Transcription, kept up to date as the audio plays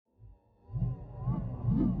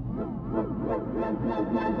Ladies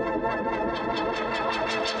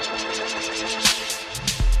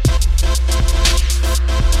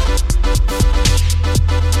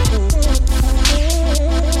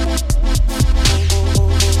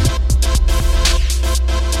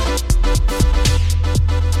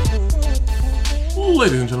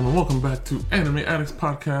and gentlemen, welcome back to Anime Addicts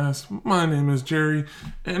Podcast. My name is Jerry,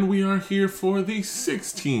 and we are here for the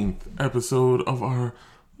 16th episode of our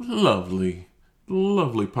lovely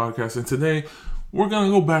podcast. And today, we're gonna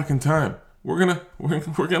go back in time. We're gonna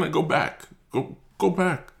go back,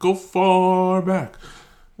 go far back.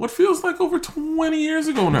 What feels like over 20 years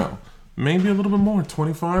ago now, maybe a little bit more,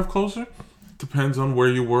 25 closer. Depends on where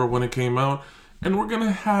you were when it came out, and we're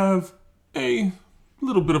gonna have a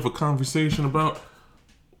little bit of a conversation about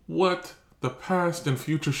what the past and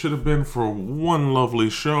future should have been for one lovely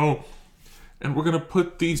show. And we're going to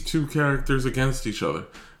put these two characters against each other.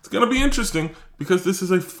 It's going to be interesting because this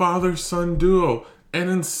is a father-son duo.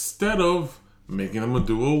 And instead of making them a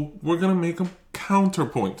duo, we're going to make them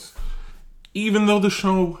counterpoints. Even though the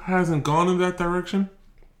show hasn't gone in that direction,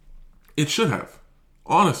 it should have.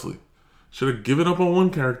 Honestly. Should have given up on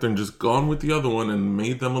one character and just gone with the other one and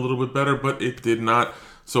made them a little bit better, but it did not.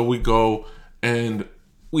 So we go and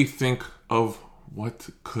we think of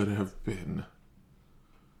what could have been.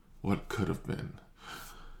 What could have been.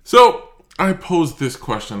 So I posed this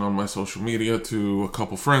question on my social media to a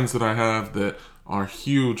couple friends that I have that are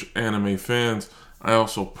huge anime fans. I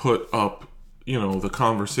also put up, the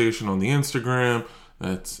conversation on the Instagram.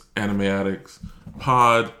 That's Anime Addicts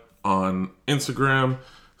Pod on Instagram.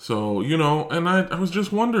 So, and I was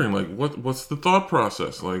just wondering, what's the thought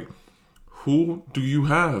process? Who do you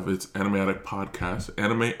have? It's Anime Addict Podcast,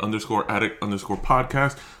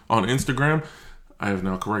 anime_addict_podcast on Instagram. I have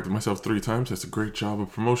now corrected myself 3 times. That's a great job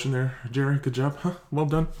of promotion there, Jerry. Good job. Well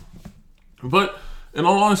done. But in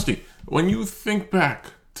all honesty, when you think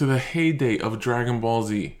back to the heyday of Dragon Ball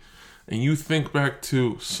Z, and you think back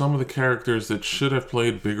to some of the characters that should have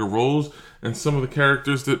played bigger roles, and some of the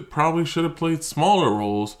characters that probably should have played smaller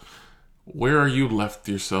roles, where are you left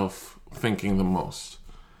yourself thinking the most?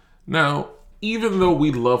 Now, even though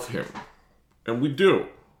we love him, and we do,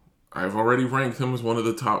 I've already ranked him as one of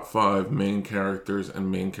the top 5 main characters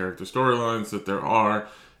and main character storylines that there are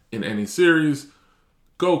in any series.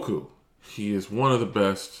 Goku, he is one of the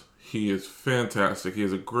best. He is fantastic. He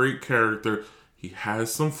is a great character. He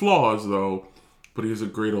has some flaws, though, but he is a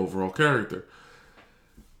great overall character.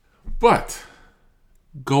 But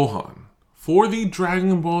Gohan, for the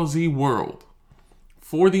Dragon Ball Z world,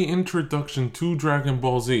 for the introduction to Dragon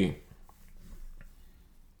Ball Z,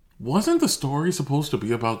 wasn't the story supposed to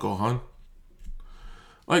be about Gohan?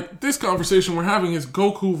 This conversation we're having is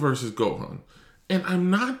Goku versus Gohan. And I'm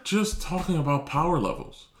not just talking about power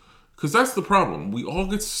levels. Because that's the problem. We all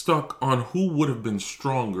get stuck on who would have been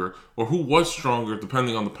stronger, or who was stronger,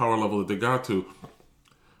 depending on the power level that they got to.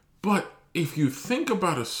 But if you think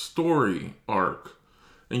about a story arc,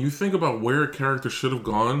 and you think about where a character should have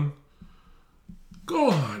gone,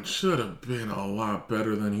 Gohan should have been a lot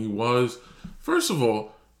better than he was. First of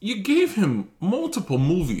all, you gave him multiple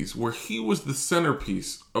movies where he was the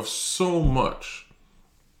centerpiece of so much.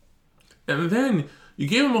 And then you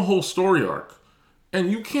gave him a whole story arc. And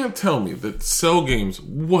you can't tell me that Cell Games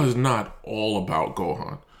was not all about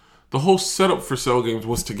Gohan. The whole setup for Cell Games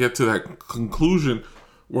was to get to that conclusion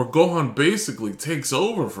where Gohan basically takes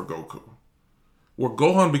over for Goku. Where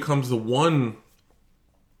Gohan becomes the one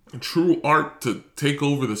true arc to take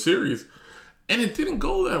over the series. And it didn't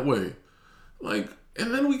go that way.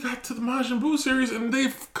 And then we got to the Majin Buu series and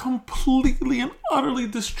they've completely and utterly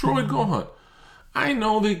destroyed Gohan. I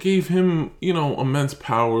know they gave him, immense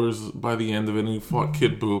powers by the end of it and he fought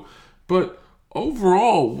Kid Buu. But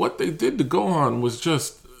overall, what they did to Gohan was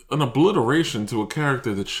just an obliteration to a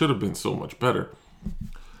character that should have been so much better.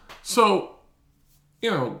 So,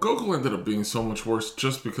 Goku ended up being so much worse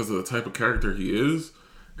just because of the type of character he is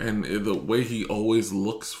and the way he always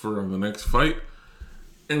looks for the next fight.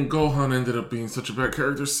 And Gohan ended up being such a bad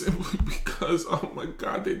character simply because, oh my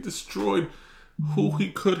god, they destroyed who he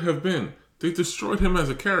could have been. They destroyed him as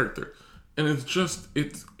a character. And it's just,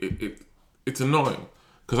 it's annoying.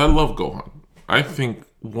 Because I love Gohan. I think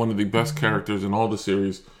one of the best characters in all the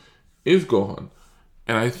series is Gohan.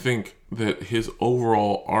 And I think that his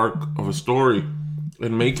overall arc of a story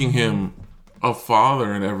and making him a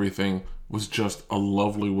father and everything was just a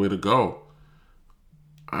lovely way to go.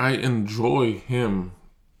 I enjoy him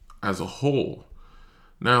as a whole.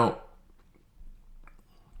 Now,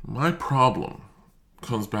 my problem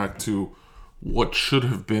comes back to what should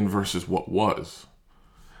have been versus what was.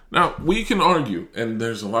 Now, we can argue, and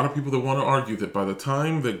there's a lot of people that want to argue that by the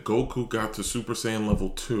time that Goku got to Super Saiyan level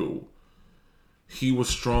 2, he was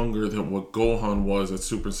stronger than what Gohan was at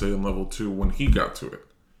Super Saiyan level 2 when he got to it.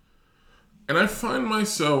 And I find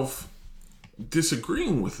myself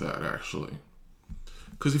disagreeing with that, actually.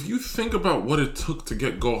 Because if you think about what it took to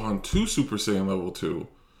get Gohan to Super Saiyan level 2,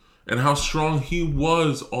 and how strong he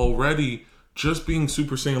was already just being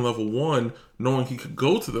Super Saiyan level 1, knowing he could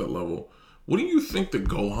go to that level, wouldn't you think that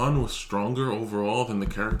Gohan was stronger overall than the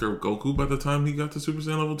character of Goku by the time he got to Super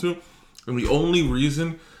Saiyan level 2? And the only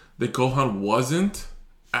reason that Gohan wasn't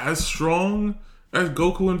as strong as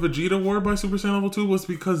Goku and Vegeta were by Super Saiyan level 2 was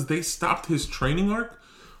because they stopped his training arc.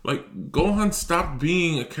 Like, Gohan stopped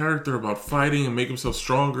being a character about fighting and make himself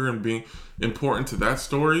stronger and being important to that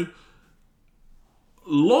story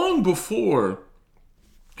long before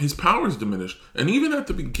his powers diminished. And even at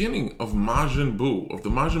the beginning of Majin Buu, of the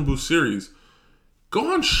Majin Buu series,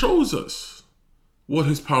 Gohan shows us what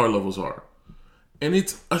his power levels are. And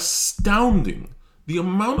it's astounding. The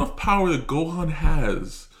amount of power that Gohan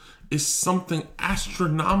has is something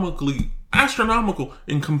astronomical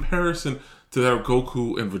in comparison to that of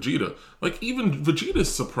Goku and Vegeta. Like, even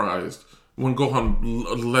Vegeta's surprised when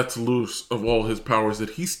Gohan lets loose of all his powers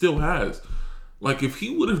that he still has. Like, if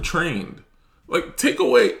he would have trained, like, take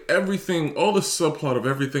away everything, all the subplot of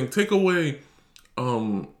everything, take away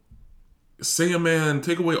Saiyaman,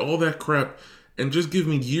 take away all that crap, and just give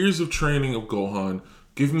me years of training of Gohan.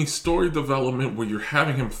 Give me story development where you're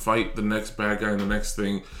having him fight the next bad guy and the next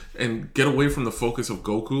thing, and get away from the focus of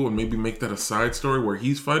Goku and maybe make that a side story where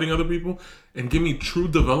he's fighting other people, and give me true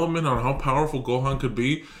development on how powerful Gohan could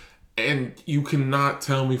be. And you cannot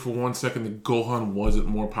tell me for 1 second that Gohan wasn't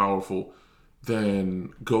more powerful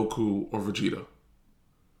than Goku or Vegeta.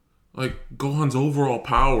 Like, Gohan's overall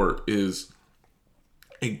power is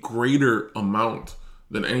a greater amount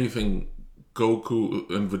than anything Goku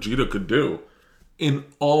and Vegeta could do. In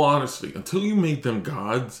all honesty, until you made them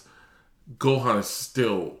gods, Gohan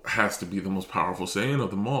still has to be the most powerful Saiyan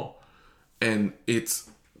of them all. And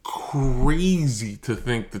it's crazy to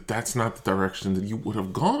think that that's not the direction that you would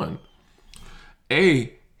have gone.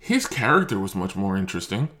 His character was much more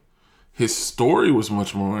interesting. His story was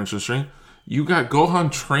much more interesting. You got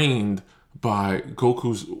Gohan trained by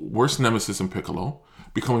Goku's worst nemesis in Piccolo,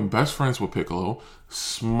 becoming best friends with Piccolo,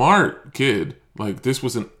 smart kid. Like, this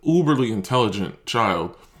was an uberly intelligent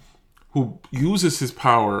child who uses his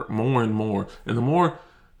power more and more. And the more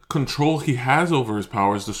control he has over his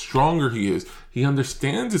powers, the stronger he is. He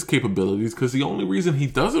understands his capabilities, because the only reason he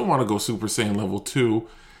doesn't want to go Super Saiyan level 2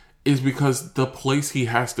 is because the place he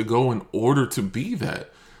has to go in order to be that.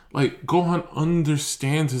 Like, Gohan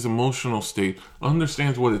understands his emotional state,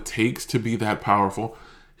 understands what it takes to be that powerful.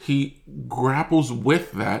 He grapples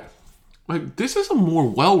with that. Like, this is a more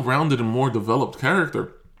well-rounded and more developed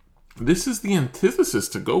character. This is the antithesis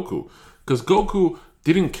to Goku. Because Goku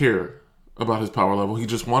didn't care about his power level. He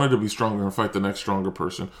just wanted to be stronger and fight the next stronger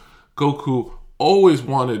person. Goku always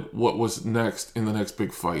wanted what was next in the next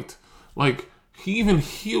big fight. Like,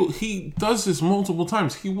 he does this multiple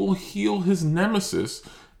times. He will heal his nemesis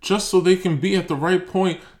just so they can be at the right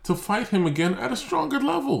point to fight him again at a stronger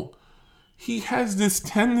level. He has this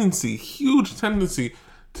tendency, huge tendency,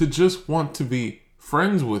 to just want to be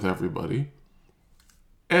friends with everybody.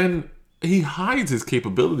 And he hides his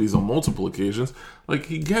capabilities on multiple occasions. Like,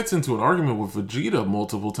 he gets into an argument with Vegeta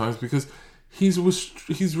multiple times because he's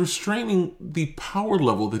restraining the power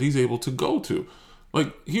level that he's able to go to.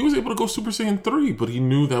 Like, he was able to go Super Saiyan 3, but he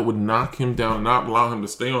knew that would knock him down and not allow him to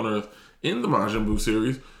stay on Earth in the Majin Buu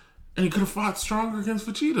series. And he could have fought stronger against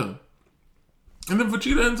Vegeta. And then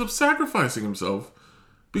Vegeta ends up sacrificing himself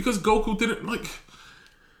because Goku didn't, like...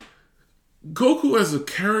 Goku as a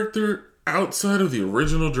character outside of the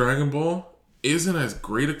original Dragon Ball isn't as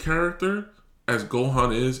great a character as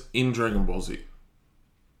Gohan is in Dragon Ball Z.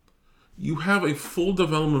 You have a full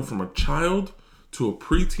development from a child to a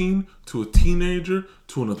preteen to a teenager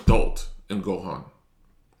to an adult in Gohan.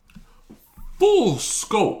 Full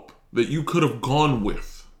scope that you could have gone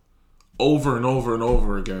with over and over and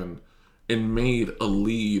over again and made a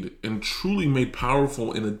lead and truly made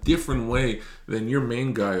powerful in a different way than your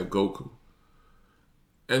main guy of Goku.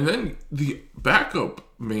 And then the backup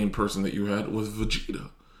main person that you had was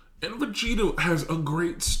Vegeta. And Vegeta has a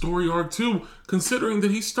great story arc too, considering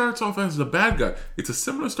that he starts off as the bad guy. It's a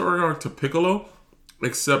similar story arc to Piccolo,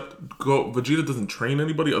 except Vegeta doesn't train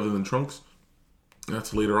anybody other than Trunks.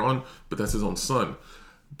 That's later on, but that's his own son.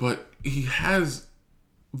 But Vegeta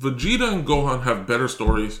and Gohan have better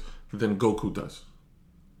stories than Goku does.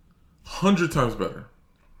 100 times better.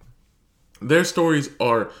 Their stories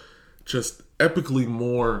are just epically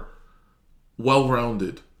more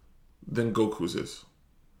well-rounded than Goku's is.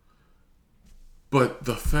 But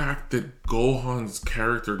the fact that Gohan's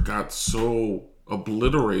character got so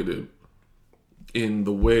obliterated in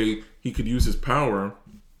the way he could use his power,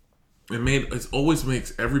 it always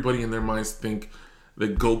makes everybody in their minds think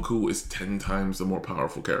that Goku is 10 times the more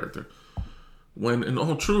powerful character. When in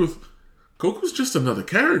all truth, Goku's just another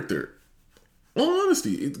character. In all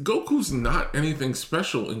honesty, Goku's not anything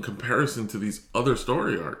special in comparison to these other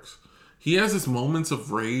story arcs. He has his moments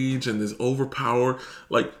of rage and his overpower.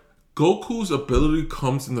 Like, Goku's ability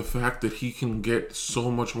comes in the fact that he can get so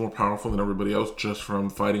much more powerful than everybody else just from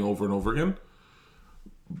fighting over and over again.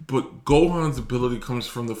 But Gohan's ability comes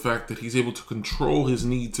from the fact that he's able to control his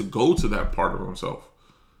need to go to that part of himself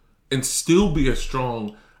and still be as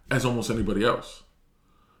strong as almost anybody else.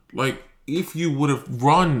 Like, if you would have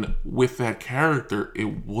run with that character,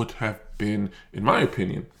 it would have been, in my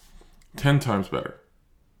opinion, 10 times better.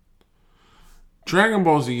 Dragon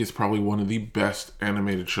Ball Z is probably one of the best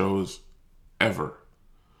animated shows ever.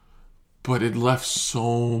 But it left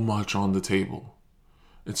so much on the table.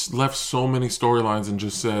 It's left so many storylines and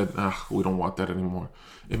just said, we don't want that anymore.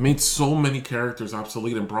 It made so many characters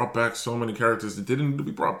obsolete and brought back so many characters that didn't need to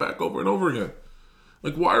be brought back over and over again.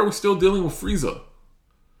 Like, why are we still dealing with Frieza?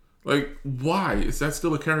 Like, why is that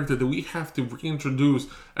still a character that we have to reintroduce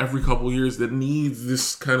every couple years that needs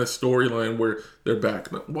this kind of storyline where they're back?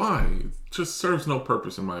 Why? It just serves no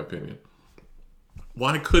purpose, in my opinion.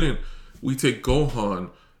 Why couldn't we take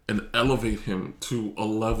Gohan and elevate him to a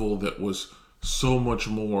level that was so much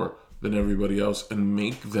more than everybody else and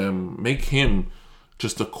make him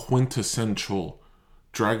just a quintessential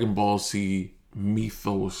Dragon Ball Z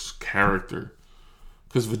mythos character?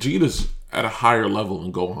 Because Vegeta's at a higher level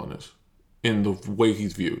than Gohan is in the way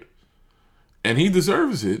he's viewed. And he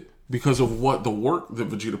deserves it because of what the work that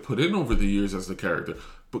Vegeta put in over the years as the character.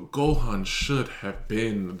 But Gohan should have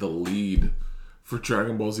been the lead for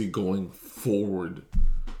Dragon Ball Z going forward.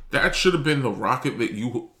 That should have been the rocket that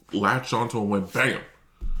you latched onto and went bam.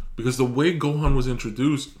 Because the way Gohan was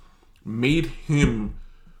introduced made him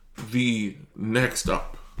the next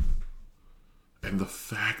up. And the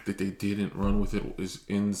fact that they didn't run with it is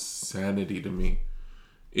insanity to me.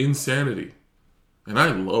 Insanity. And I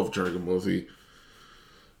love Dragon Ball Z.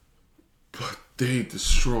 But they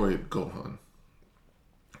destroyed Gohan.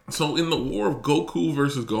 So in the war of Goku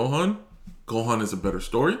versus Gohan, Gohan is a better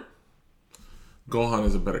story. Gohan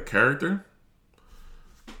is a better character.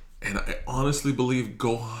 And I honestly believe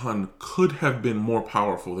Gohan could have been more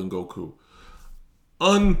powerful than Goku.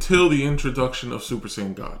 Until the introduction of Super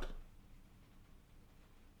Saiyan God.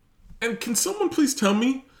 And can someone please tell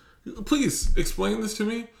me, please explain this to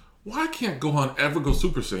me, why can't Gohan ever go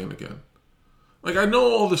Super Saiyan again? Like, I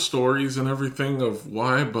know all the stories and everything of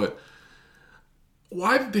why, but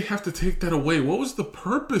why did they have to take that away? What was the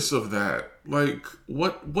purpose of that? Like,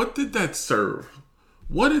 what did that serve?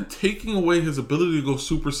 What did taking away his ability to go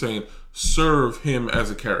Super Saiyan serve him as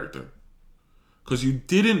a character? Because you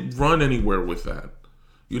didn't run anywhere with that.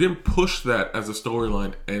 You didn't push that as a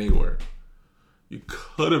storyline anywhere. You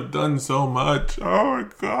could have done so much. Oh my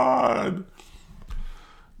God.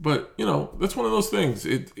 But, you know, that's one of those things.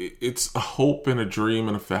 It's a hope and a dream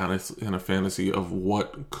and a fantasy of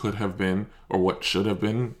what could have been or what should have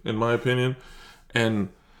been, in my opinion. And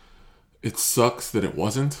it sucks that it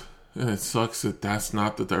wasn't. And it sucks that that's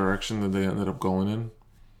not the direction that they ended up going in.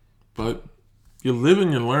 But you live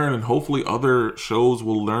and you learn, and hopefully other shows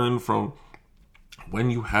will learn from when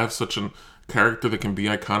you have such a character that can be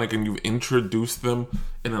iconic and you've introduced them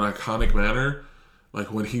in an iconic manner.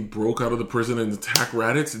 Like when he broke out of the prison and attacked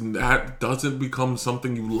Raditz, and that doesn't become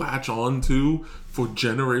something you latch on to for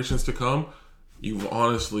generations to come, you've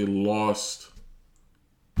honestly lost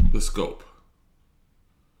the scope.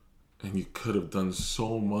 And you could have done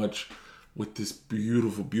so much with this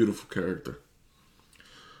beautiful, beautiful character.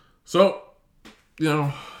 So, you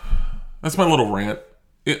know, that's my little rant.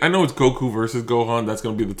 I know it's Goku versus Gohan. That's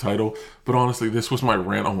going to be the title. But honestly, this was my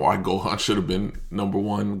rant on why Gohan should have been number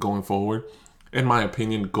one going forward. In my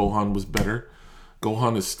opinion, Gohan was better.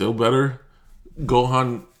 Gohan is still better.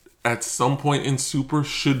 Gohan, at some point in Super,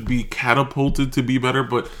 should be catapulted to be better.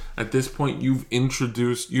 But at this point, you've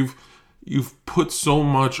put so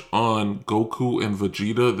much on Goku and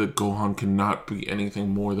Vegeta that Gohan cannot be anything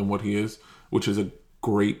more than what he is, which is a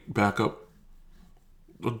great backup.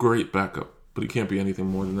 A great backup. But he can't be anything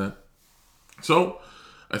more than that. So,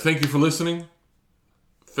 I thank you for listening.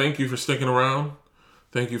 Thank you for sticking around.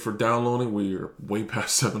 Thank you for downloading. We're way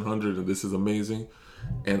past 700 and this is amazing.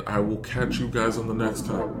 And I will catch you guys on the next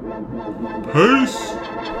time. Peace!